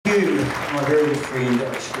my very good friend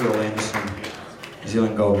Cheryl Anderson, New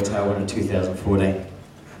Zealand Gold Guitar winner 2014.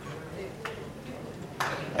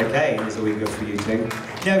 Okay, there's a wee gift for you too.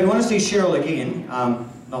 Now, if you want to see Cheryl again,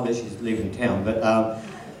 not that she's leaving town, but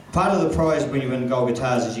part of the prize when you win gold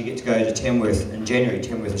guitars is you get to go to Tamworth in January,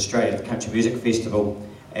 Tamworth, Australia, the Country Music Festival,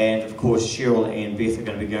 and of course Cheryl and Beth are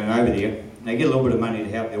going to be going over there. They get a little bit of money to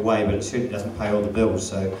help their way, but it certainly doesn't pay all the bills.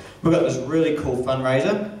 So we've got this really cool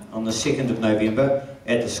fundraiser on the 2nd of November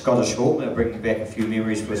at the Scottish Hall. They're bringing back a few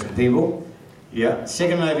memories for some people. Yeah,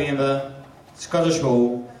 2nd November, Scottish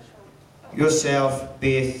Hall, yourself,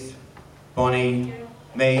 Beth, Bonnie,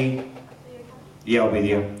 me, yeah, I'll be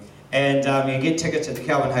there. And you can get tickets at the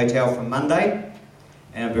Kelvin Hotel from Monday,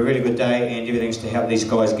 and it'll be a really good day, and everything's to help these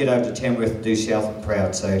guys get over to Tamworth and do Southland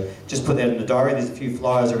proud. So just put that in the diary. There's a few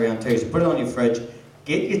flyers around too, so put it on your fridge.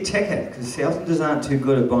 Get your ticket, because Southlanders aren't too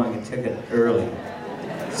good at buying a ticket early.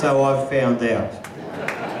 So I've found out.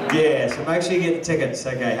 Yeah, so make sure you get the tickets.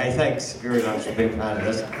 Okay, hey, thanks very much for being part of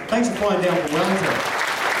this. Thanks for flying down from Wellington.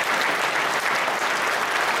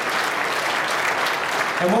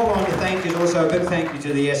 And what I want to thank is also a big thank you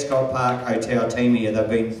to the Ascot Park Hotel team here. They've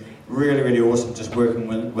been really, really awesome just working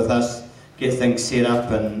with us, get things set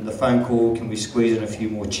up, and the phone call, can we squeeze in a few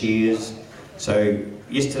more chairs? So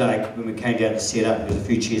yesterday when we came down to set up, there was a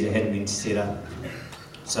few chairs that hadn't been set up.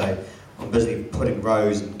 So I'm busy putting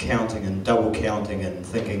rows and counting and double counting and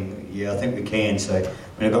thinking, yeah, I think we can. So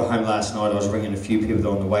when I got home last night, I was ringing a few people that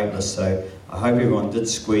were on the wait list, so I hope everyone did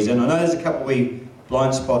squeeze in. I know there's a couple of wee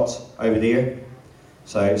blind spots over there,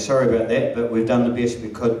 so sorry about that, but we've done the best we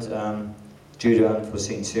could due to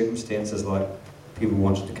unforeseen circumstances, like people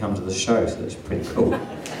wanted to come to the show, so that's pretty cool.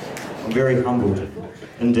 I'm very humbled,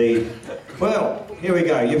 indeed. Well, here we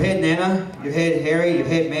go. You've had Nana, you've had Harry, you've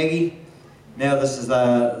had Maggie. Now this is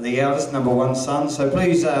the eldest, number one son, so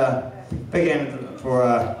please big hand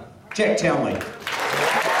for Jack Townley.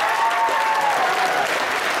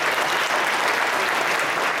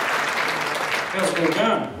 How's it all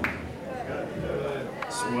going?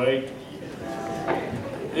 Sweet.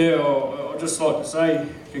 Yeah, I'd just like to say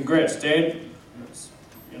congrats, Dad. It's,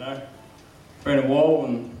 you know, been a while,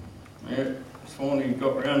 and yeah, it's finally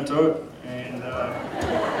got around to it. And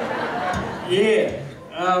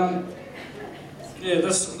yeah,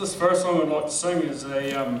 this first song I'd like to sing is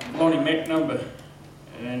a Lonnie Mac number,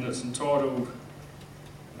 and it's entitled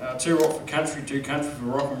Too Rock for Country, Too Country for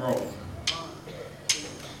Rock and Roll.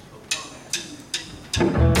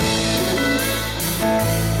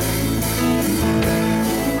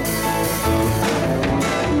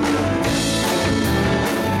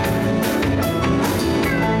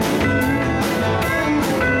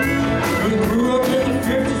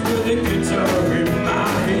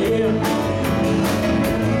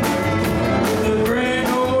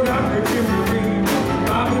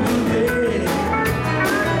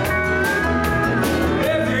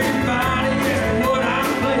 Everybody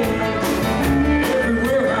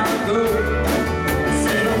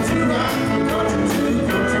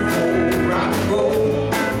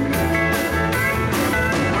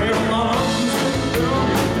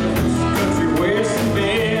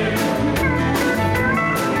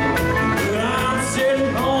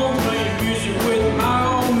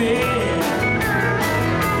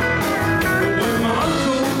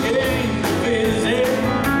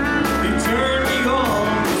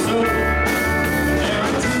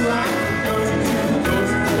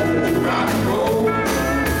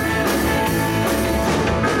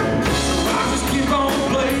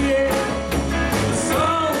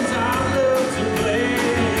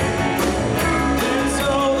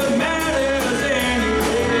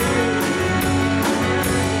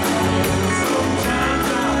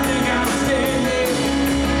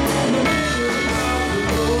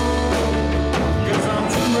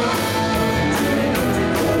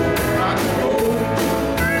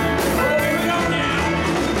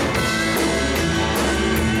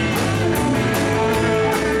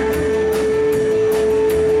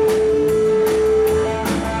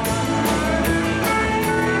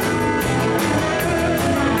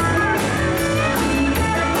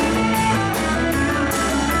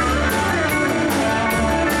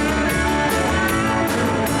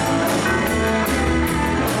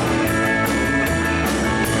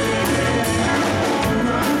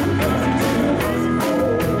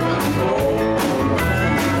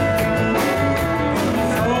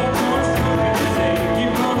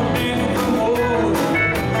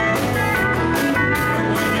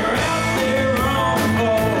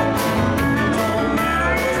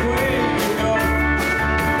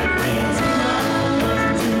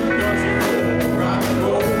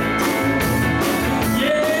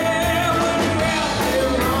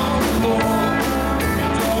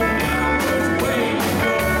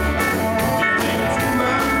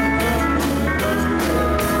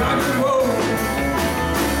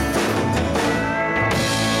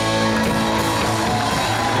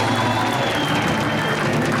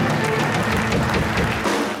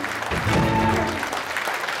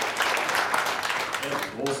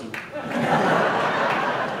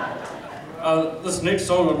this next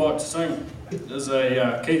song I'd like to sing is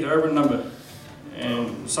a Keith Urban number,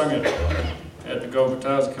 and sung it at the Gold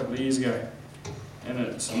Guitars a couple of years ago, and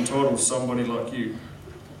it's entitled Somebody Like You.